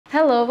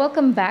Hello,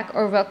 welcome back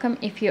or welcome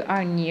if you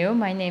are new.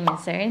 My name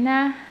is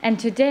Zarina and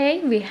today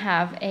we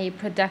have a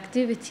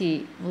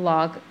productivity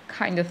vlog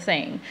kind of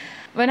thing.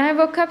 When I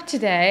woke up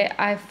today,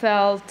 I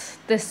felt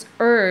this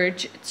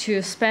urge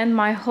to spend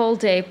my whole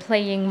day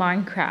playing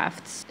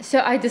Minecraft.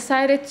 So I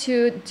decided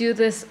to do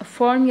this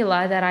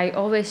formula that I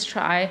always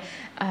try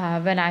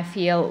when I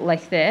feel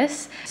like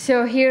this.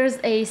 So here's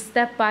a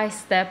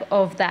step-by-step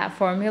of that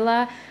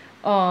formula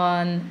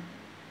on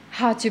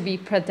how to be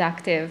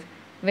productive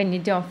when you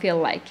don't feel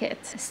like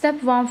it.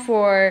 Step one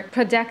for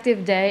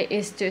productive day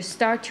is to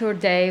start your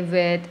day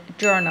with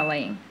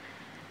journaling.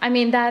 I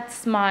mean,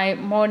 that's my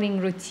morning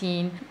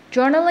routine.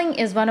 Journaling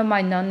is one of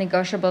my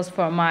non-negotiables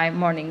for my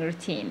morning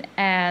routine.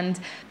 And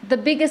the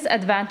biggest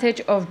advantage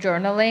of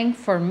journaling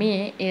for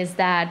me is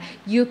that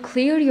you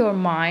clear your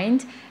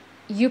mind,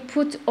 you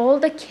put all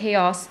the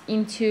chaos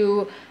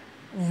into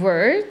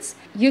words,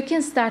 you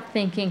can start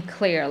thinking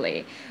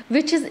clearly,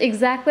 which is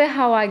exactly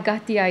how I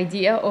got the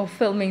idea of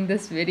filming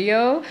this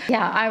video.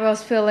 Yeah, I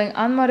was feeling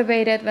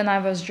unmotivated when I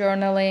was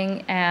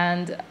journaling,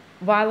 and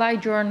while I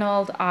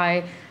journaled,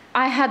 I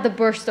had the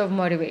burst of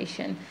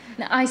motivation.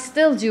 Now, I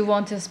still do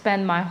want to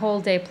spend my whole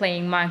day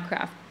playing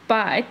Minecraft,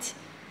 but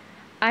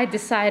I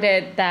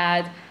decided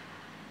that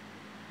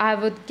I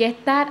would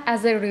get that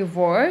as a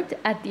reward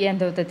at the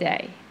end of the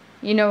day.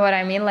 You know what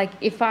I mean? Like,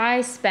 if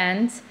I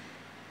spend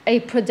a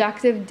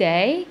productive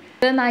day,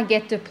 then I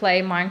get to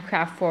play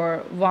Minecraft for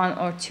 1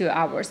 or 2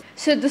 hours.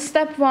 So the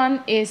step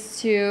one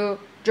is to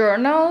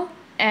journal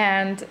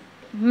and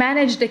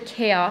manage the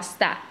chaos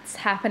that's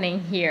happening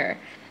here.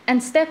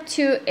 And step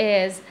two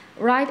is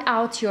write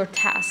out your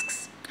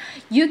tasks.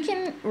 You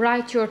can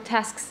write your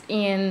tasks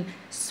in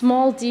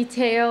small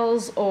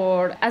details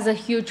or as a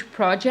huge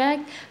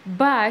project,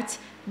 but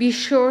be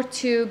sure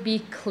to be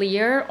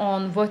clear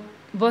on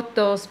what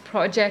those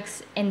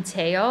projects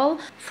entail.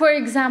 For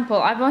example,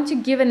 I want to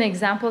give an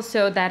example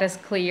so that is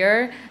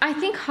clear. I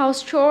think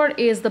house chore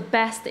is the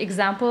best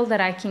example that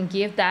I can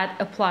give that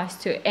applies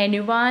to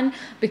anyone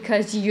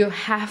because you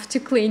have to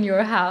clean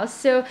your house.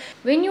 So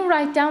when you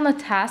write down a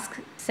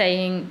task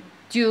saying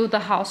do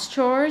the house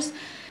chores,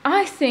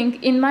 I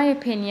think, in my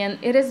opinion,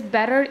 it is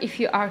better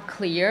if you are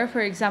clear. For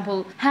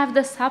example, have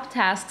the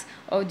subtasks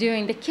of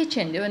doing the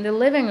kitchen, doing the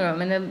living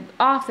room, and the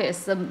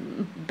office, the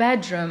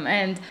bedroom,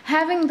 and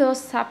having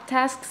those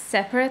subtasks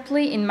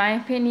separately, in my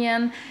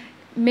opinion,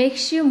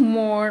 makes you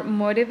more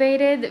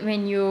motivated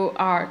when you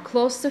are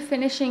close to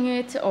finishing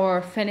it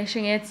or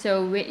finishing it.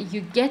 So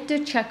you get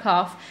to check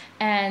off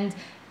and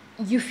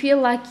you feel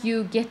like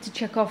you get to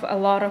check off a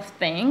lot of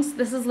things.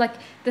 This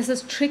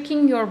is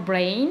tricking your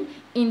brain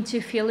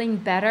into feeling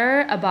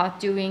better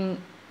about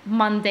doing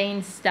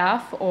mundane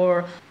stuff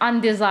or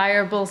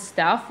undesirable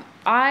stuff.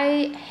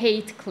 I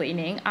hate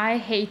cleaning. I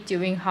hate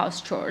doing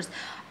house chores.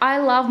 I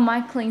love my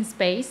clean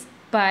space,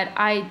 but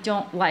I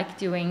don't like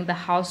doing the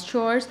house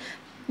chores.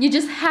 You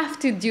just have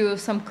to do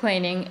some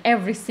cleaning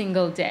every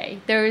single day.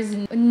 There is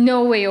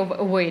no way of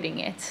avoiding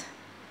it.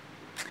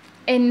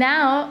 And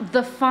now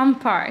the fun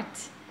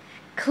part.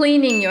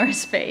 Cleaning your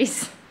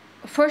space.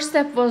 First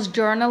step was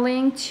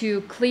journaling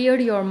to clear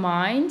your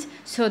mind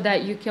so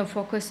that you can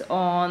focus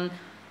on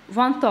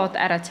one thought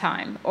at a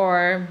time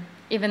or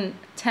even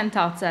 10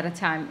 thoughts at a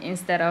time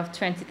instead of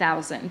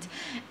 20,000.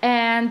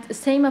 And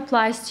same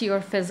applies to your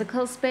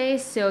physical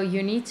space. So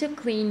you need to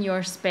clean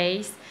your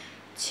space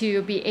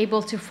to be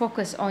able to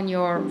focus on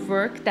your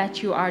work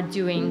that you are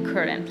doing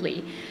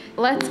currently.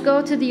 Let's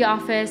go to the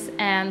office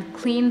and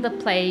clean the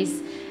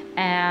place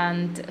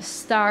and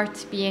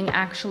start being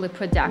actually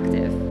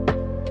productive.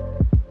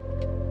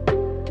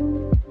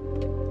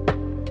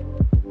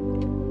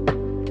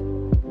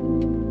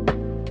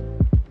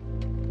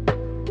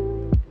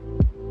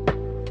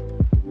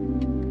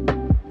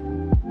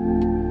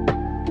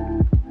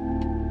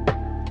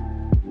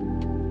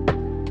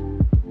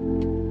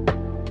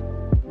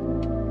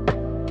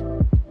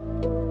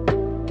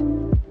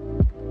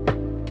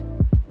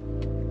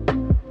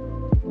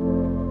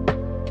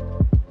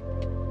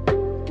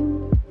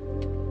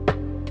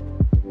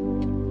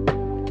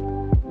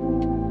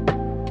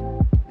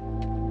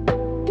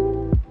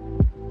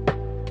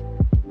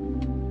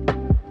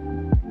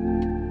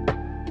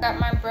 Got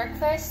my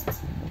breakfast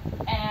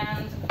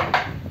and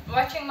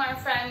watching my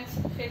friend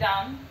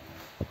Fidan,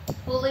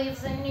 who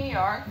lives in New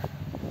York,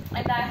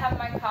 and I have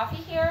my coffee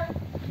here.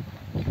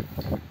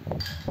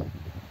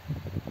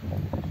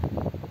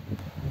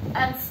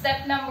 And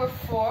step number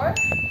 4,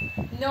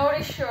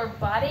 nourish your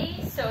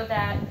body so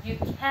that you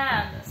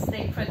can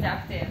stay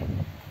productive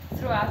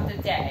throughout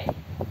the day.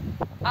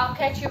 I'll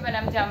catch you when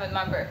I'm done with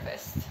my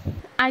breakfast.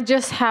 I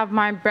just have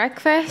my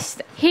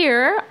breakfast.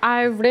 Here,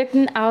 I've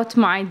written out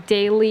my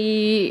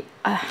daily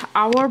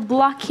hour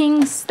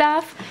blocking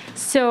stuff.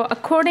 So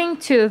according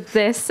to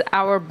this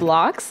hour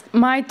blocks,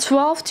 my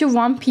 12 to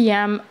 1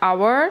 p.m.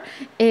 hour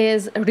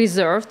is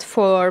reserved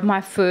for my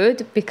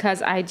food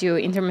because I do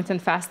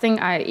intermittent fasting.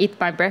 I eat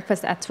my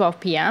breakfast at 12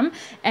 p.m.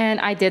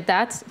 and I did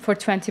that for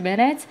 20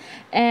 minutes.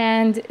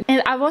 And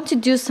I want to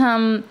do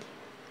some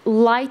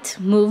light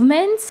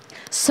movements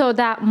so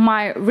that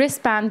my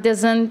wristband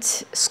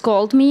doesn't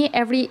scold me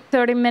every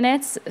 30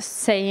 minutes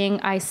saying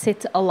I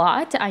sit a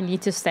lot, I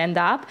need to stand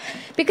up.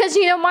 Because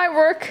my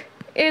work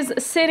is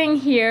sitting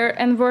here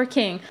and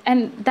working.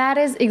 And that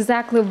is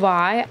exactly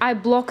why I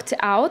blocked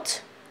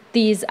out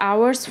these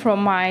hours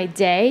from my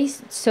day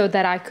so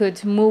that I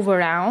could move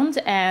around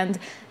and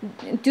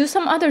do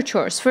some other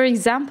chores. For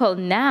example,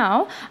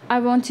 now I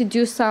want to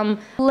do some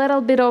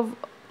little bit of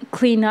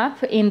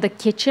cleanup in the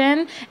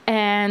kitchen,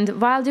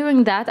 and while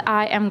doing that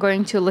I am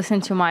going to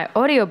listen to my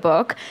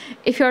audiobook.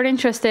 If you're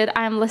interested,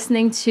 I'm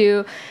listening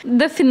to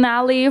the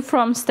finale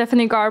from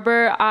Stephanie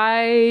Garber.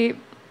 I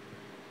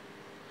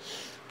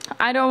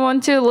don't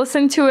want to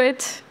listen to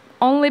it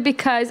only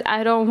because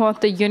I don't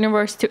want the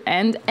universe to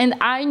end. And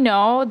I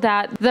know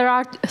that there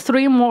are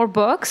 3 more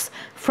books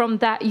from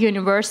that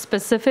universe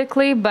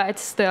specifically, but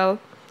still,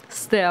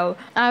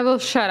 I will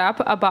shut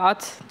up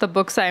about the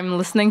books I'm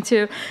listening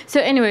to.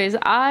 So anyways,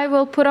 I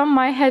will put on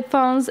my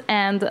headphones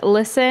and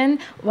listen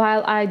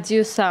while I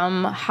do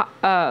some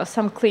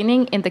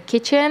cleaning in the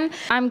kitchen.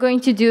 I'm going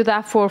to do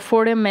that for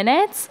 40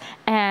 minutes,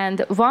 and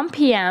 1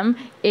 p.m.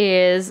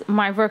 is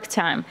my work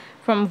time.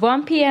 From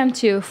 1 p.m.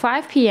 to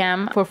 5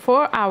 p.m. for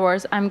 4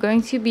 hours, I'm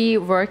going to be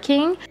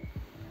working.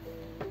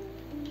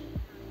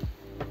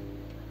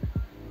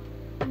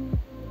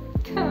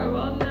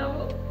 Caramel now.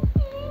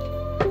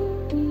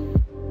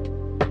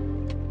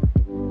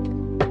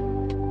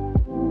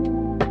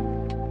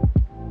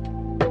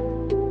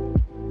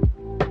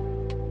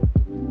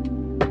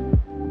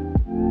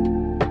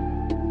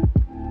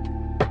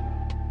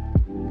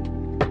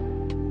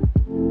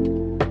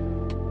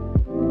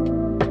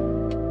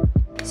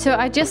 So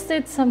I just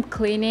did some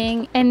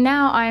cleaning, and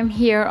now I'm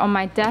here on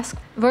my desk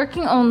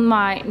working on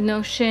my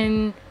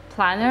Notion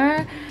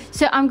planner.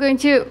 So I'm going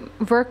to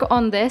work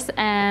on this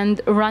and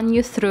run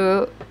you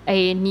through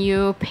a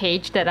new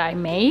page that I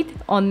made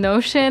on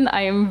Notion.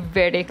 I am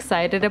very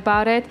excited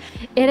about it.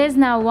 It is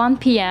now 1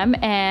 p.m.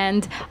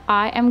 and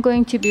I am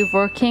going to be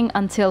working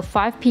until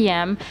 5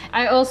 p.m.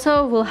 I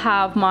also will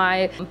have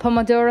my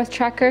Pomodoro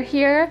tracker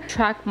here,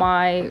 track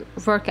my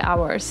work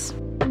hours.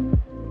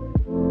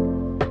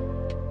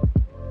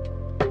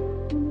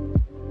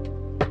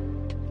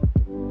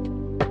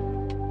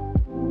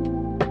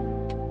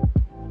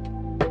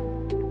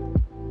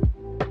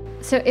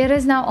 So it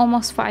is now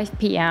almost 5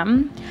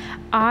 p.m.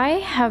 I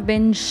have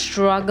been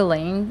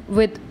struggling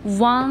with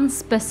one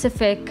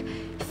specific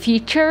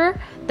feature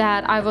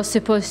that I was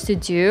supposed to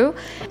do.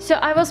 So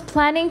I was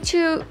planning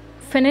to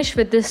finish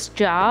with this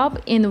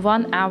job in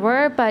 1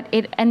 hour, but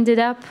it ended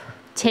up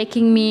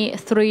taking me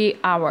 3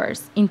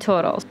 hours in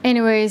total.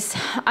 Anyways,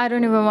 I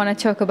don't even want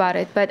to talk about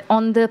it, but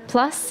on the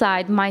plus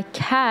side, my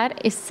cat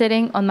is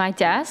sitting on my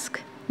desk.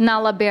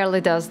 Nala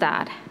barely does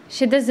that.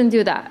 She doesn't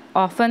do that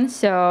often,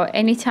 so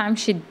anytime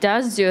she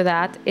does do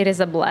that, it is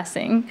a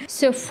blessing.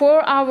 So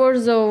 4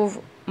 hours of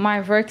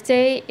my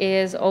workday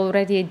is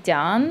already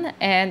done,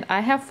 and I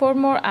have 4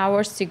 more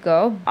hours to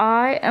go.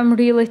 I am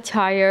really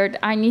tired.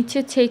 I need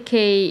to take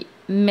a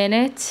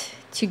minute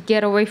to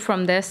get away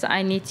from this.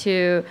 I need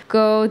to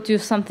go do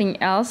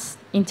something else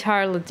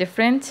entirely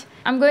different.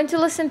 I'm going to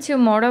listen to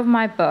more of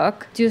my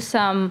book, do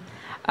some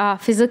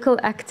physical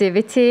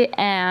activity,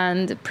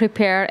 and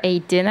prepare a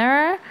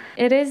dinner.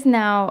 It is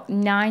now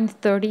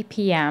 9:30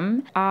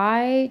 p.m.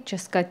 I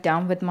just got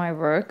done with my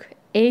work.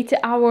 8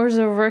 hours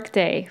of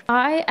workday.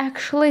 I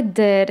actually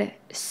did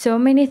so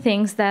many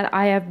things that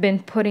I have been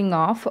putting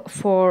off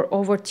for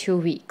over 2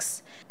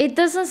 weeks. It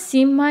doesn't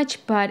seem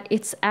much, but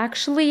it's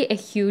actually a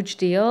huge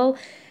deal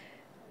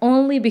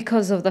only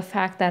because of the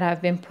fact that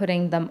I've been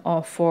putting them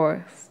off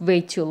for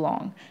way too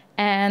long.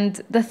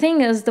 And the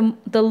thing is,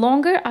 the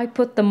longer I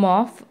put them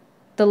off,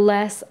 the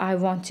less I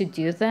want to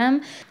do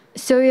them.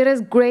 So it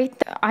is great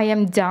that I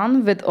am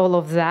done with all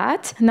of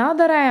that. Now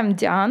that I am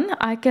done,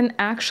 I can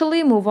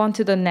actually move on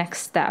to the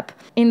next step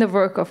in the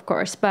work, of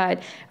course.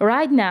 But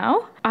right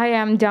now, I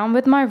am done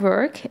with my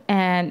work,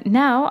 and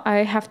now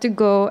I have to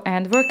go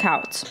and work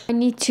out. I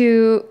need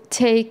to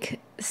take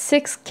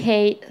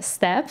 6K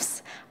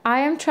steps. I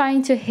am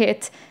trying to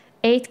hit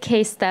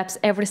 8K steps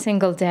every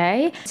single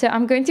day. So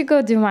I'm going to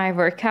go do my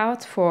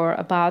workout for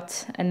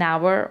about an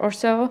hour or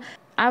so.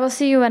 I will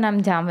see you when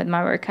I'm done with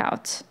my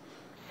workout.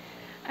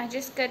 I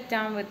just got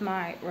done with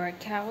my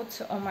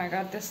workout. Oh my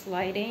god, this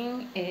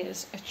lighting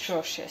is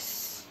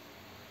atrocious.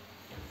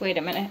 Wait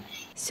a minute.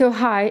 So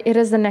hi, it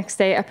is the next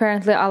day.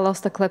 Apparently I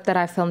lost the clip that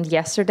I filmed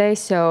yesterday,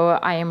 so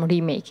I am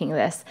remaking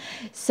this.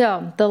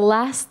 So the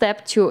last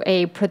step to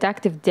a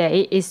productive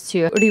day is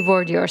to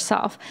reward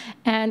yourself.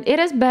 And it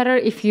is better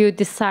if you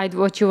decide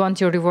what you want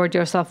to reward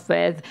yourself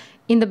with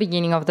in the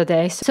beginning of the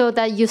day, so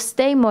that you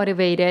stay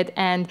motivated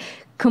and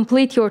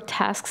complete your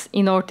tasks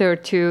in order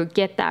to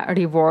get that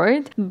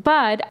reward.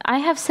 But I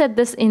have said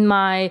this in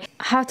my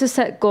how to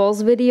set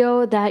goals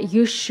video, that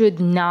you should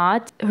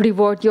not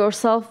reward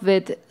yourself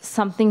with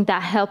something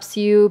that helps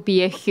you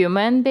be a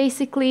human,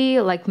 basically,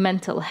 like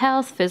mental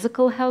health,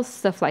 physical health,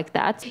 stuff like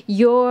that.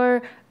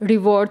 Your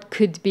reward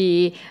could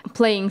be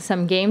playing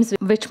some games,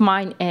 which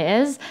mine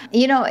is.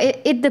 You know,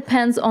 it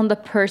depends on the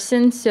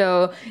person, so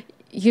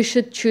you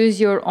should choose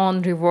your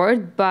own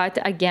reward. But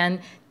again,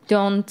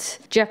 don't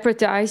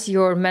jeopardize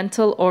your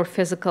mental or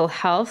physical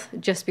health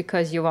just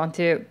because you want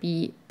to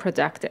be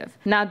productive.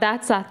 Now,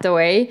 that's not the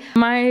way.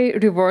 My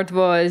reward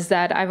was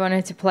that I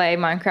wanted to play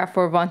Minecraft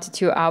for 1 to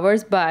 2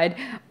 hours, but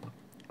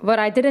what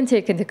I didn't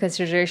take into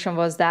consideration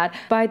was that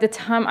by the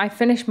time I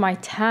finished my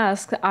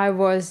task, I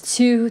was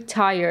too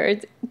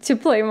tired to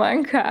play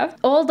Minecraft.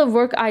 All the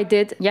work I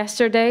did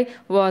yesterday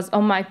was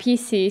on my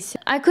PC. So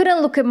I couldn't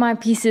look at my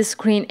PC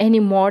screen any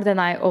more than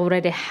I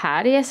already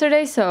had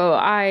yesterday, so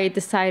I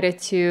decided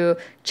to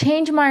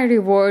change my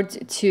reward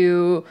to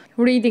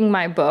reading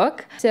my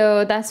book.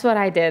 So that's what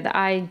I did.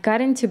 I got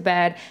into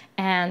bed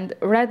and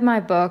read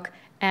my book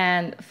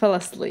and fell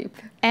asleep.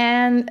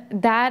 And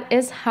that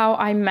is how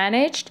I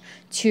managed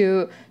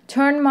to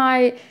turn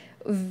my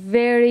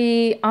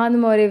very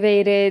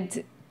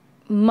unmotivated,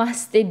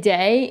 musty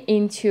day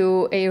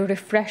into a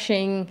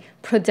refreshing,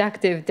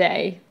 productive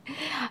day.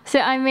 So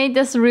I made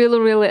this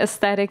really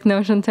aesthetic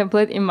Notion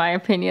template. In my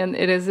opinion,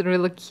 it is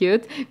really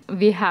cute.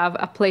 We have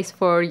a place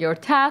for your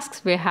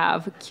tasks. We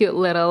have cute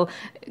little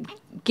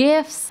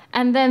gifts,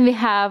 and then we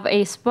have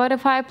a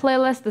Spotify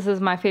playlist. This is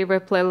my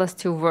favorite playlist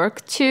to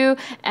work to.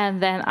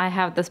 And then I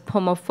have this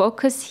Pomo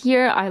Focus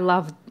here. I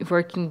love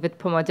working with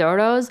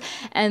Pomodoros.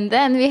 And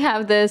then we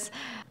have this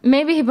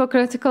maybe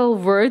hypocritical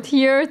word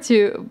here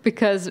too,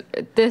 because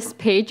this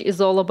page is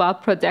all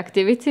about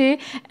productivity,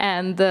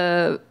 and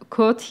the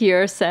quote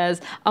here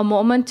says, "A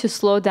moment to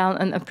slow down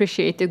and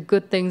appreciate the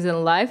good things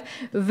in life,"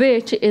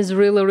 which is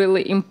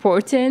really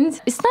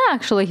important. It's not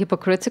actually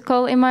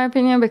hypocritical in my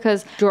opinion,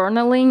 because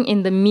journaling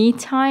in the me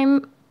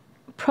time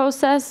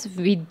process,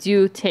 we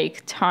do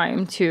take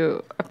time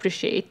to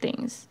appreciate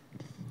things,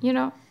 you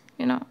know.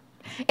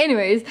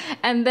 Anyways,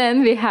 and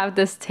then we have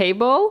this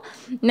table.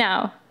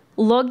 Now,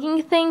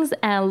 logging things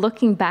and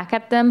looking back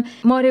at them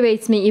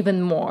motivates me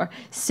even more.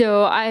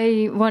 So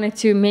I wanted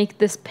to make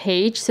this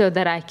page so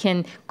that I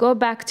can go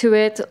back to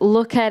it,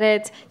 look at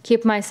it,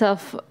 keep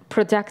myself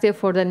productive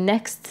for the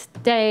next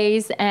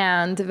days,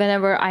 and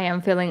whenever I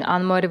am feeling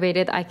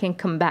unmotivated, I can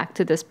come back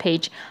to this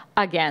page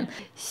again.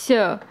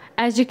 So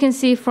as you can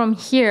see from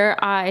here,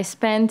 I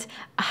spent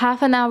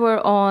half an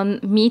hour on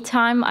me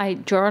time. I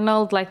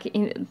journaled like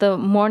in the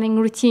morning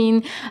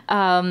routine.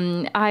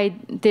 I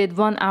did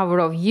 1 hour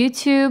of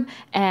YouTube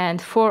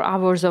and 4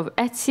 hours of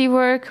Etsy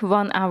work,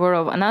 1 hour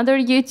of another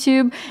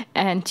YouTube,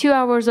 and 2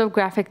 hours of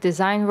graphic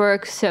design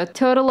work. So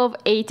total of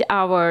 8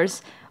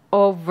 hours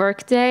of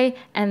workday.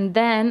 And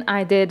then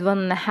I did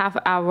 1.5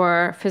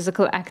 hour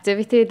physical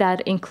activity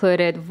that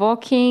included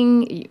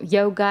walking,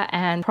 yoga,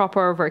 and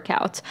proper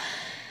workout.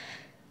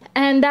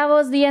 And that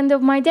was the end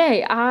of my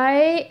day.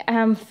 I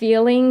am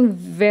feeling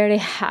very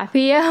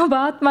happy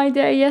about my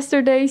day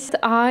yesterday.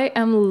 I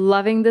am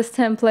loving this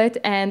template,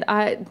 and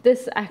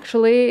this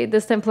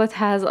template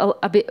has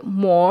a bit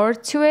more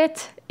to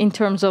it in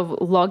terms of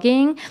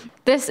logging.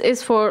 This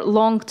is for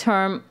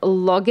long-term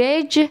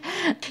loggage.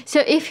 So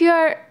if you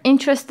are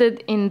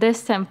interested in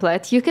this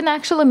template, you can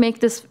actually make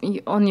this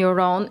on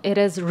your own. It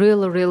is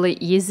really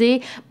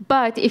easy.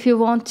 But if you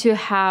want to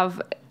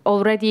have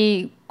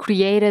already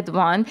created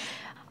one,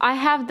 I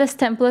have this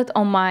template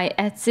on my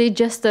Etsy,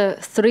 just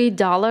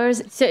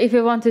 $3. So if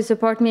you want to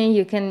support me,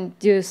 you can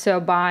do so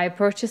by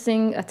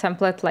purchasing a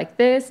template like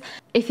this.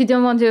 If you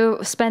don't want to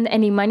spend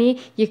any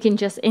money, you can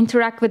just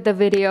interact with the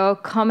video,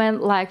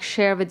 comment, like,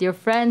 share with your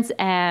friends.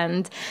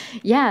 And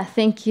yeah,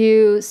 thank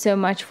you so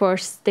much for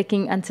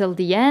sticking until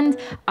the end.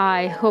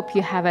 I hope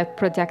you have a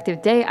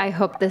productive day. I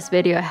hope this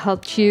video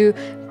helped you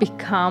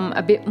become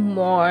a bit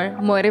more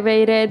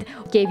motivated,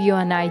 gave you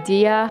an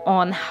idea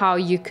on how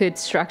you could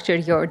structure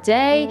your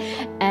day.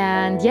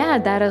 And yeah,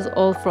 that is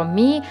all from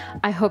me.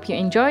 I hope you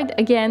enjoyed.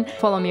 Again,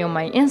 follow me on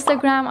my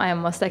Instagram. I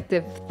am most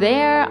active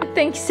there.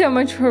 Thank you so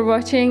much for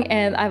watching,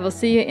 and I will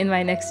see you in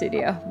my next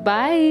video.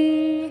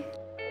 Bye!